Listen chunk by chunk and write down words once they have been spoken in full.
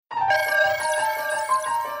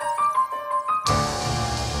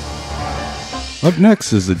Up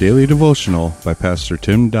next is the Daily Devotional by Pastor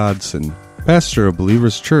Tim Dodson, pastor of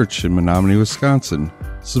Believers Church in Menominee, Wisconsin.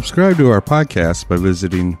 Subscribe to our podcast by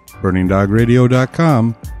visiting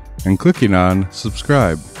BurningDogRadio.com and clicking on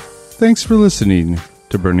subscribe. Thanks for listening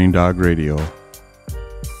to Burning Dog Radio.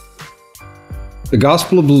 The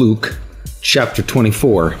Gospel of Luke, chapter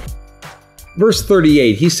 24. Verse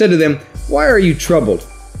 38, he said to them, "Why are you troubled?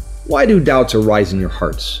 Why do doubts arise in your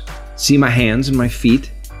hearts? See my hands and my feet,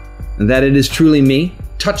 and that it is truly me?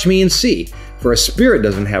 Touch me and see, for a spirit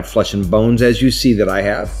doesn't have flesh and bones, as you see that I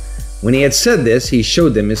have." When he had said this, he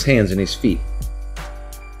showed them his hands and his feet.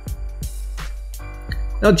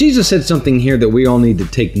 Now Jesus said something here that we all need to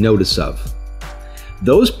take notice of.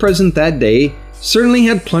 Those present that day certainly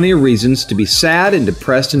had plenty of reasons to be sad and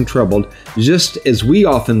depressed and troubled, just as we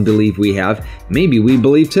often believe we have, maybe we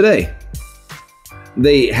believe today.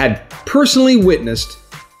 They had personally witnessed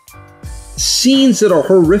scenes that are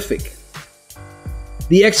horrific.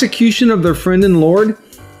 The execution of their friend and Lord,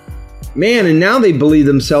 man, and now they believe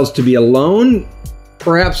themselves to be alone,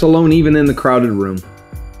 perhaps alone even in the crowded room.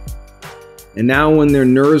 And now when their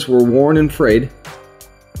nerves were worn and frayed,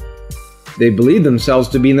 they believed themselves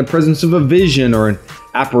to be in the presence of a vision or an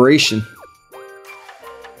apparition.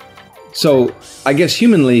 So, I guess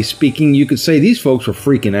humanly speaking, you could say these folks were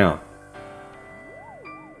freaking out.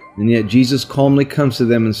 And yet Jesus calmly comes to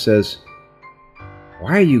them and says,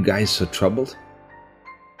 "Why are you guys so troubled?"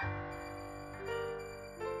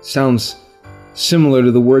 Sounds similar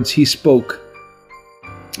to the words he spoke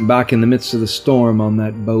back in the midst of the storm on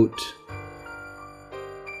that boat.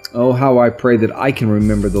 Oh, how I pray that I can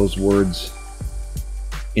remember those words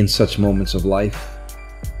in such moments of life.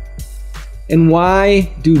 And why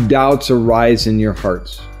do doubts arise in your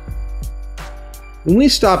hearts? When we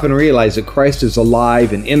stop and realize that Christ is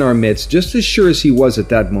alive and in our midst, just as sure as he was at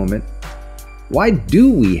that moment, why do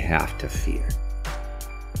we have to fear?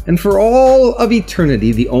 And for all of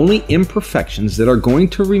eternity, the only imperfections that are going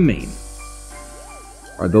to remain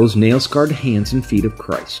are those nail-scarred hands and feet of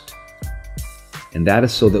Christ. And that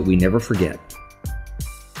is so that we never forget.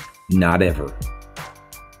 Not ever.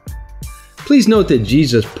 Please note that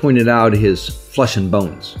Jesus pointed out his flesh and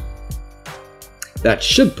bones. That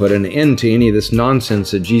should put an end to any of this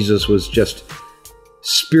nonsense that Jesus was just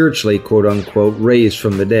spiritually, quote-unquote, raised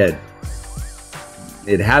from the dead.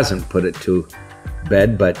 It hasn't put it to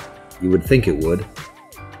bed, but you would think it would.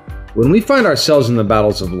 When we find ourselves in the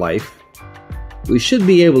battles of life, we should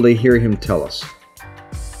be able to hear him tell us,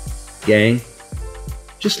 "Gang,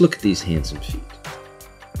 just look at these hands and feet.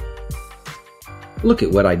 Look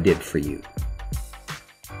at what I did for you.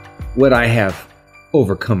 What I have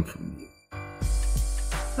overcome from you.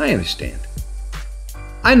 I understand.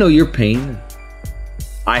 I know your pain.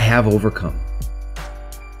 I have overcome.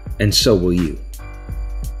 And so will you."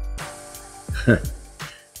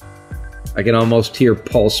 I can almost hear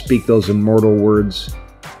Paul speak those immortal words,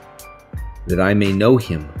 "that I may know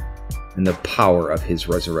him and the power of his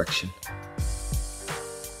resurrection."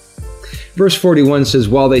 Verse 41 says,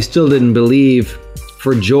 while they still didn't believe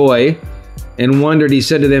for joy and wondered, he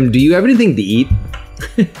said to them, "Do you have anything to eat?"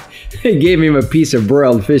 They gave him a piece of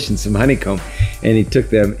broiled fish and some honeycomb, and he took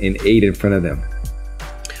them and ate in front of them.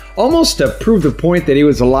 Almost to prove the point that he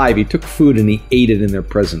was alive, he took food and he ate it in their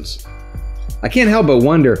presence. I can't help but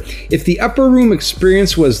wonder, if the upper room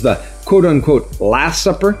experience was the quote-unquote Last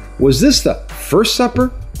Supper, was this the first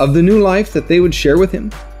supper of the new life that they would share with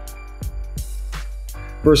him?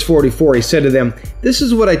 Verse 44, he said to them, "This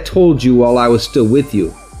is what I told you while I was still with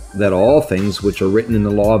you, that all things which are written in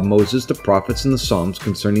the law of Moses, the prophets, and the Psalms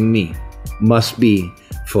concerning me must be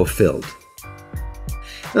fulfilled."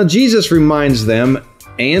 Now Jesus reminds them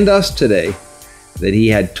and us today that he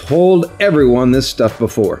had told everyone this stuff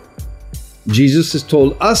before. Jesus has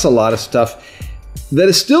told us a lot of stuff that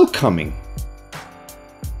is still coming.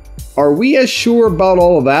 Are we as sure about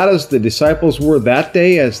all of that as the disciples were that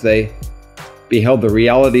day as they beheld the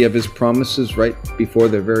reality of his promises right before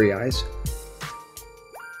their very eyes?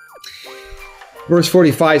 Verse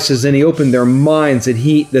 45 says, "Then he opened their minds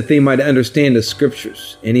that they might understand the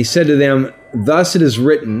scriptures. And he said to them, Thus it is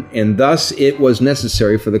written, and thus it was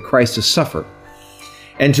necessary for the Christ to suffer,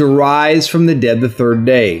 and to rise from the dead the third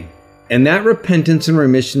day, and that repentance and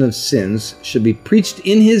remission of sins should be preached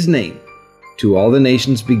in his name to all the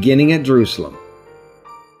nations, beginning at Jerusalem."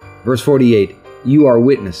 Verse 48, "You are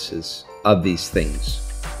witnesses of these things."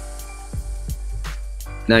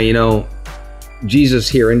 Now, Jesus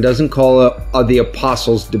here and doesn't call the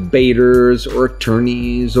apostles debaters or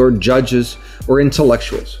attorneys or judges or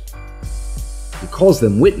intellectuals. He calls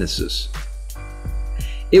them witnesses.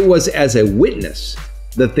 It was as a witness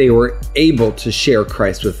that they were able to share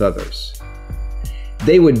Christ with others.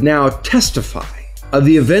 they would now testify of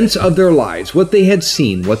the events of their lives, what they had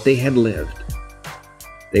seen, what they had lived.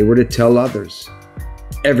 They were to tell others,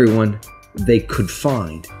 everyone they could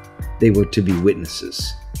find. They were to be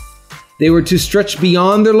witnesses. They were to stretch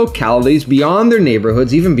beyond their localities, beyond their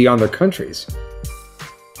neighborhoods, even beyond their countries.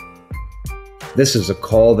 This is a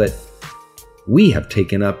call that we have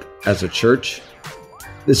taken up as a church.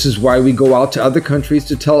 This is why we go out to other countries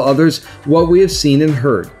to tell others what we have seen and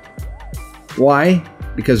heard. Why?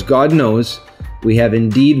 Because God knows we have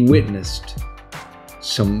indeed witnessed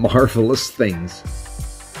some marvelous things.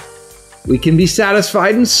 We can be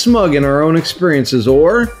satisfied and smug in our own experiences,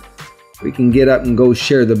 or we can get up and go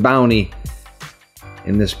share the bounty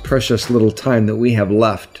in this precious little time that we have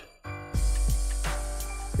left.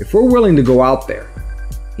 If we're willing to go out there,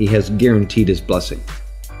 He has guaranteed His blessing.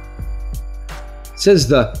 It says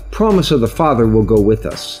the promise of the Father will go with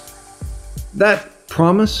us. That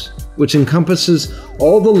promise, which encompasses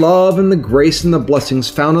all the love and the grace and the blessings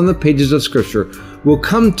found on the pages of Scripture, will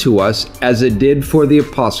come to us as it did for the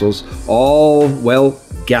apostles, all well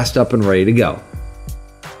gassed up and ready to go.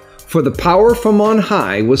 For the power from on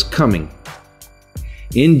high was coming.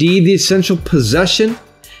 Indeed, the essential possession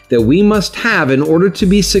that we must have in order to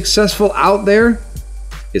be successful out there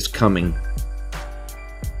is coming.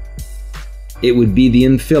 It would be the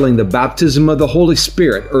infilling, the baptism of the Holy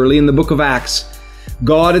Spirit early in the book of Acts.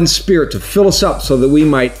 God and Spirit to fill us up so that we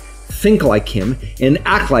might think like Him and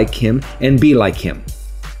act like Him and be like Him.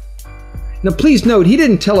 Now please note, He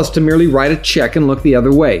didn't tell us to merely write a check and look the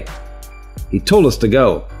other way. He told us to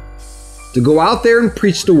go out there and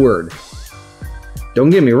preach the Word. Don't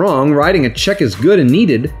get me wrong, writing a check is good and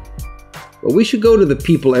needed, but we should go to the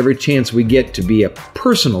people every chance we get to be a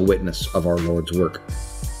personal witness of our Lord's work.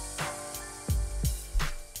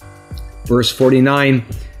 Verse 49,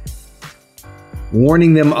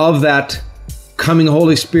 warning them of that coming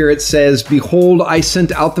Holy Spirit, says, "Behold, I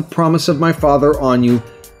sent out the promise of my Father on you,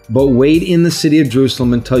 but wait in the city of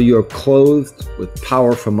Jerusalem until you are clothed with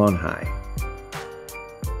power from on high."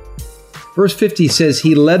 Verse 50 says,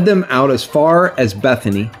 He led them out as far as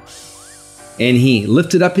Bethany, and He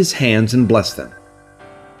lifted up His hands and blessed them.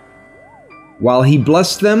 While He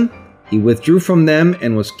blessed them, He withdrew from them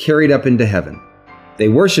and was carried up into heaven. They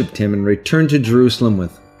worshipped Him and returned to Jerusalem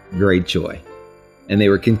with great joy. And they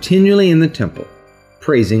were continually in the temple,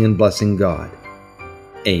 praising and blessing God.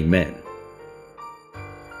 Amen.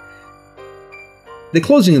 The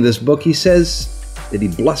closing of this book, he says that He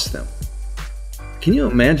blessed them. Can you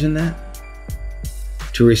imagine that?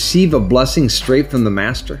 To receive a blessing straight from the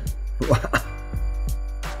Master? Wow.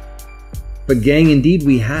 But gang, indeed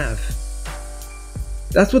we have.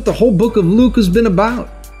 That's what the whole book of Luke has been about.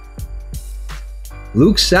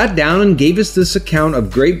 Luke sat down and gave us this account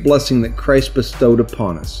of great blessing that Christ bestowed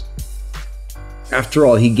upon us. After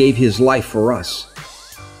all, He gave His life for us.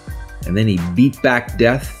 And then He beat back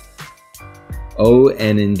death. Oh,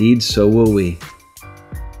 and indeed so will we.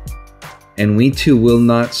 And we too will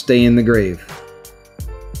not stay in the grave.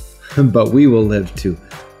 But we will live to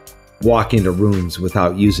walk into rooms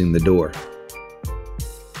without using the door.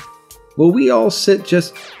 Will we all sit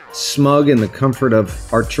just smug in the comfort of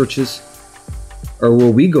our churches? Or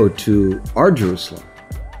will we go to our Jerusalem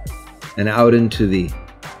and out into the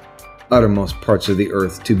uttermost parts of the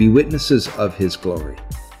earth to be witnesses of His glory?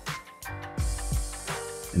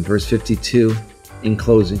 In verse 52, in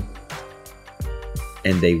closing,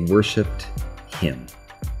 and they worshiped Him.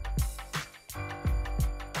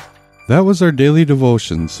 That was our daily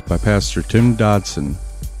devotions by Pastor Tim Dodson.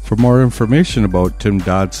 For more information about Tim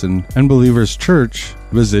Dodson and Believers Church,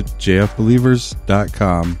 visit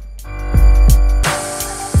jfbelievers.com.